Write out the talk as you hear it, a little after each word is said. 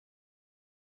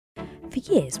For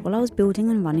years, while I was building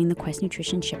and running the Quest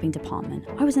Nutrition shipping department,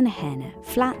 I was in a hairnet,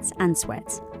 flats and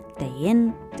sweats, day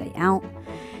in, day out.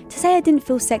 To say I didn't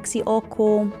feel sexy or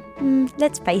cool,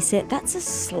 let's face it, that's a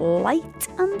slight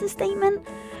understatement.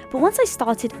 But once I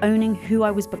started owning who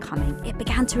I was becoming, it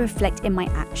began to reflect in my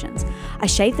actions. I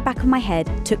shaved the back of my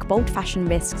head, took bold fashion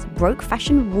risks, broke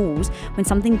fashion rules when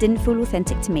something didn't feel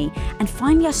authentic to me, and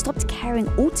finally I stopped caring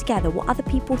altogether what other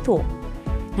people thought.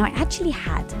 Now, I actually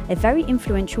had a very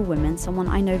influential woman, someone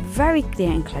I know very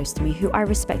dear and close to me, who I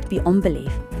respect beyond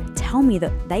belief, tell me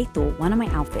that they thought one of my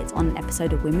outfits on an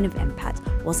episode of Women of Impact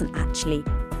wasn't actually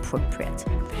appropriate.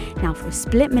 Now, for a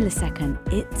split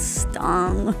millisecond, it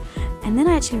stung. And then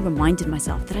I actually reminded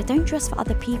myself that I don't dress for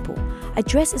other people. I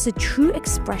dress as a true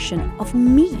expression of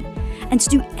me. And to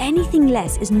do anything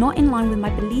less is not in line with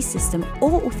my belief system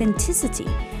or authenticity.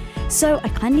 So I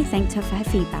kindly thanked her for her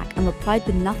feedback and replied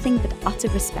with nothing but utter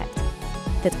respect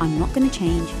that I'm not going to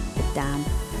change a damn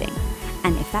thing.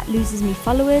 And if that loses me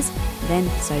followers, then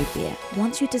so be it.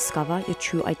 Once you discover your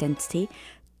true identity,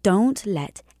 don't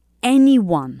let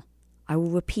anyone, I will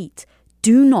repeat,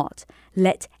 do not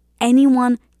let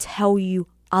anyone tell you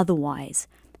otherwise.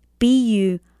 Be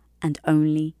you and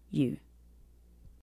only you.